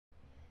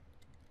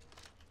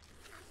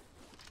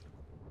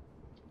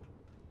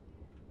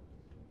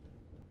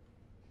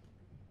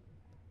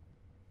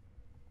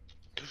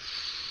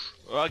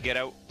Oh, get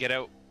out, get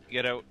out,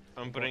 get out.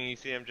 I'm putting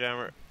ECM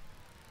jammer.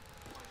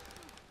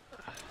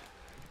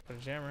 Put a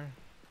jammer.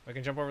 I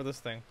can jump over this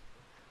thing.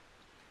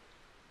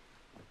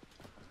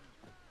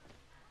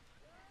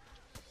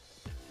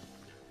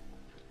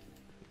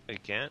 I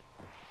can't?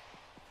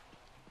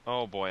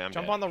 Oh boy, I'm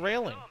Jump dead. on the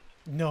railing.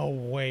 No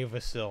way,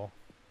 Vasil.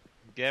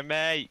 Get me!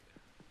 I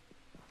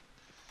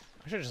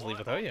should just leave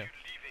without you.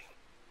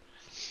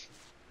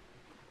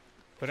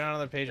 Put it on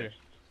another pager.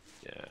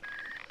 Yeah.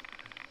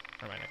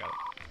 Never mind, I got it.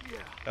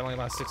 That only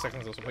lasts 6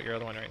 seconds, so put your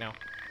other one right now.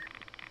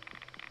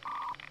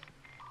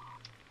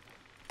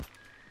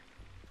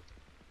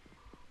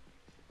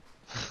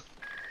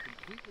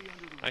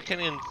 I can't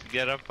even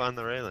get up on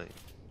the railing.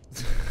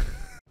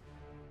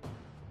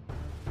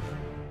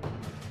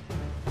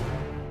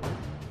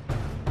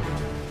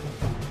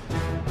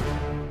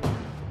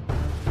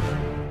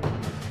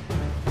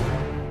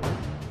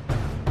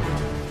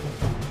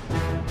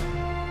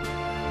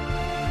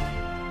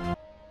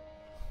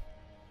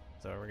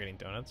 So we're getting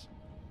donuts.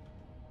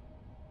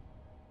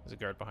 There's a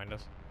guard behind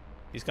us.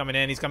 He's coming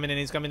in, he's coming in,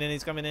 he's coming in,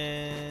 he's coming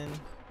in.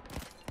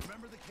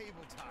 Remember the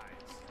cable ties.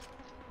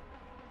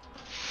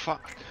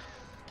 Fuck.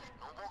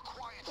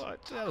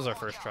 But that was our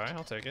first try,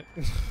 I'll take it.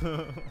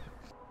 Better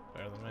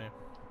than me.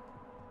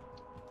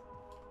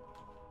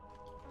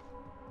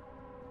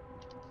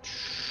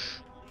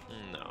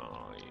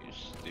 No, you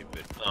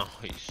stupid. Oh,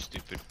 you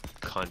stupid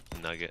cunt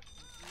nugget.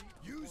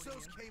 Use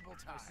those cable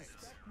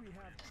ties.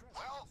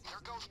 Well, there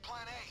goes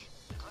plan A.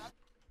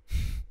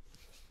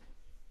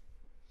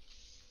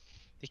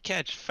 You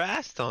catch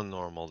fast on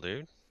normal,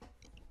 dude.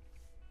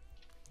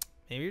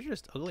 Maybe you're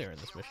just uglier in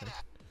this mission.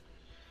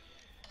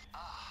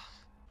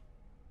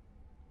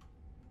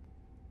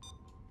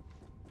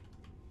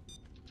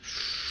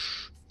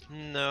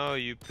 No,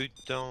 you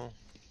putain.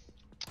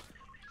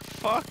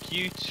 Fuck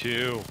you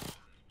too.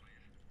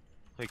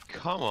 Like,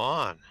 come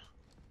on.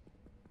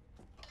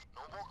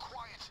 No more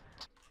quiet.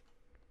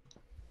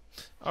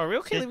 Oh, are we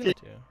okay leaving it?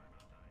 Yeah.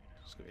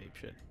 Just go ape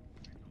shit.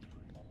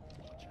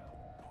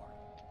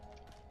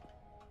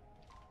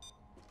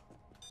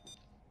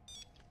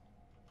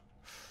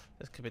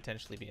 This could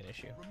potentially be an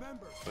issue.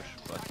 Remember, Push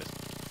button.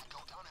 go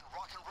down in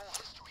rock and roll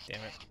history.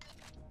 Damn it.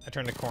 I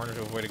turned the corner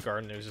to avoid a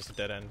guard and it was just a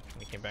dead end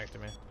when he came back to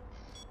me.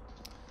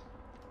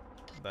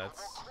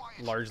 That's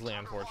largely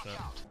unfortunate.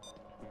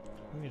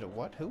 We need a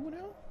what? Who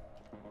now?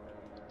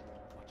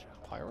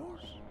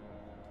 Pyros?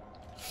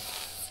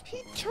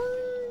 He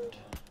turned!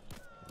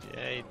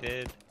 Yeah, he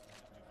did.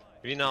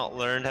 Have you not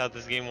learned how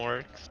this game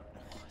works?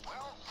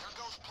 Well, there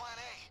goes plan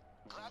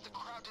A. Glad the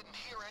crowd didn't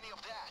hear any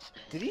of that.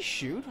 Did he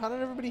shoot? How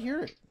did everybody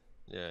hear it?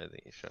 Yeah, I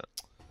think he shot.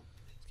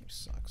 This game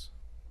sucks.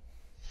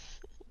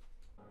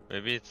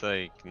 Maybe it's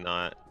like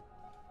not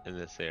in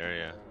this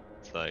area.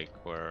 It's like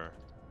where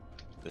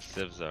the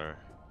civs are.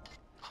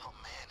 Oh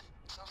man,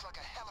 sounds like a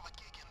hell of a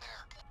gig in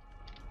there.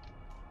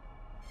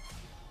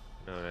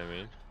 Know what I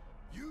mean?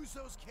 Use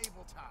those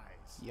cable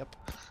ties. Yep.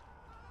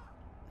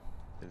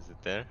 Is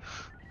it there?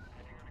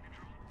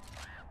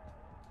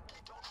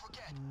 Don't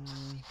forget,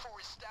 C4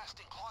 is stashed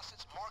in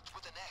closets marked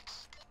with an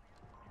X.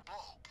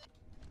 Blow.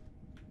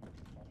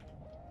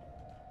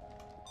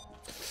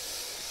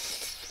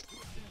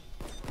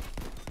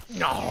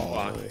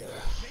 No!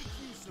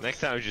 Next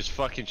time, just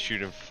fucking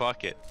shoot him.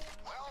 Fuck it.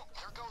 Well,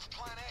 there goes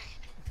plan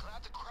A.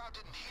 Glad the crowd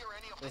didn't hear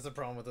any of That's the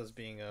problem with us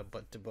being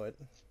butt to butt.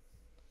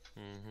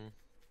 Mm-hmm.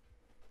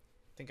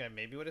 I think I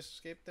maybe would have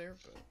escaped there,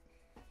 but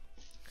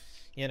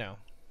you know.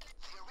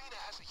 The arena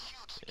has a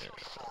huge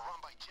security floor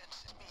run by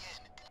Jensen Me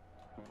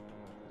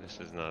in. This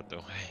is not the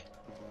way.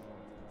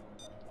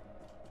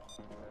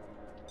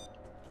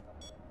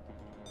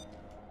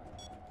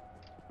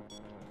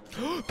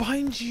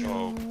 Behind you!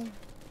 Oh.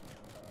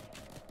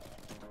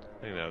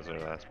 I think that was our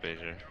last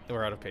pager.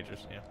 We're out of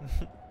pagers, yeah.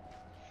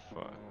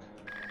 Fuck.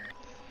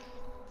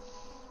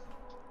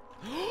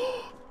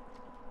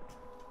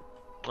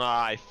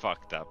 Ah, I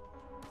fucked up.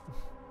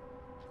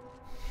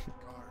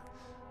 Guard.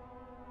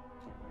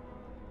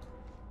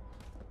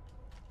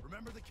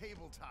 Remember the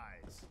cable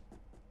ties.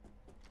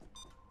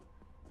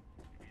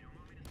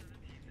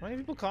 Why do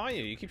people call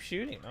you? You keep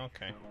shooting.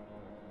 Okay.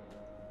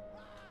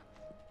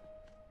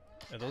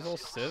 Are those all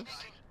civs?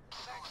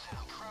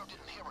 Thankfully, crowd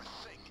didn't hear a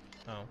thing.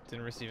 Oh,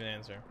 didn't receive an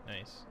answer.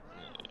 Nice.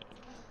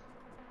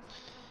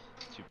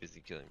 Too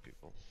busy killing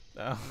people.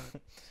 Oh.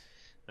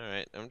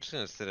 Alright, I'm just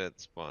gonna sit at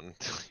spawn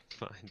until I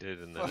find it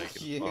and then I Fuck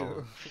can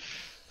you.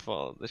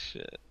 follow the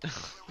shit. The arena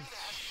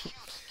has a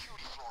huge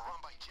security floor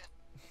run by Jensen.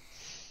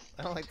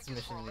 I don't like this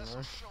mission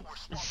anymore.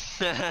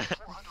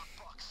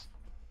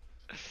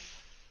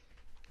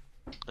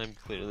 I'm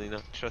clearly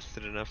not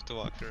trusted enough to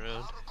walk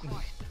around.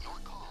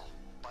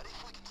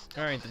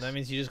 Alright, then that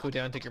means you just go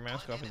down, take your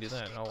mask off, and do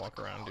that, and I'll walk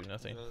around and do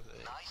nothing. No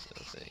thanks,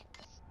 no thanks.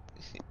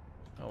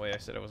 Oh wait, I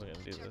said I wasn't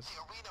gonna do this.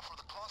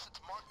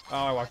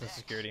 Oh, I walked into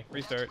security.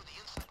 Restart.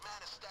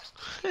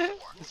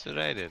 That's what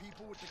I did.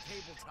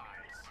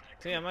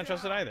 See, I'm not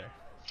trusted either.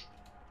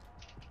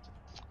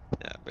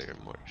 Yeah, but you're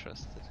more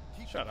trusted.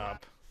 Shut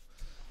up.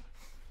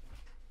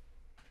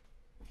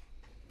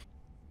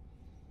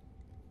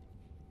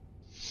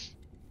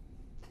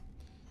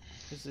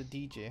 This is a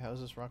DJ. How's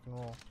this rock and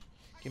roll?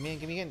 Give me in,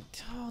 give me in.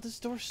 Oh, this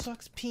door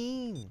sucks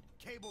peen.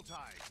 Cable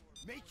tie.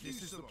 Make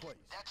use of the place.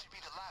 That should be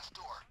the last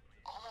door.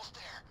 Almost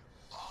there.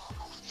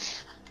 Almost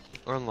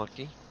there. Or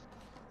unlucky.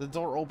 The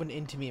door opened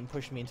into me and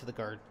pushed me into the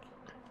guard.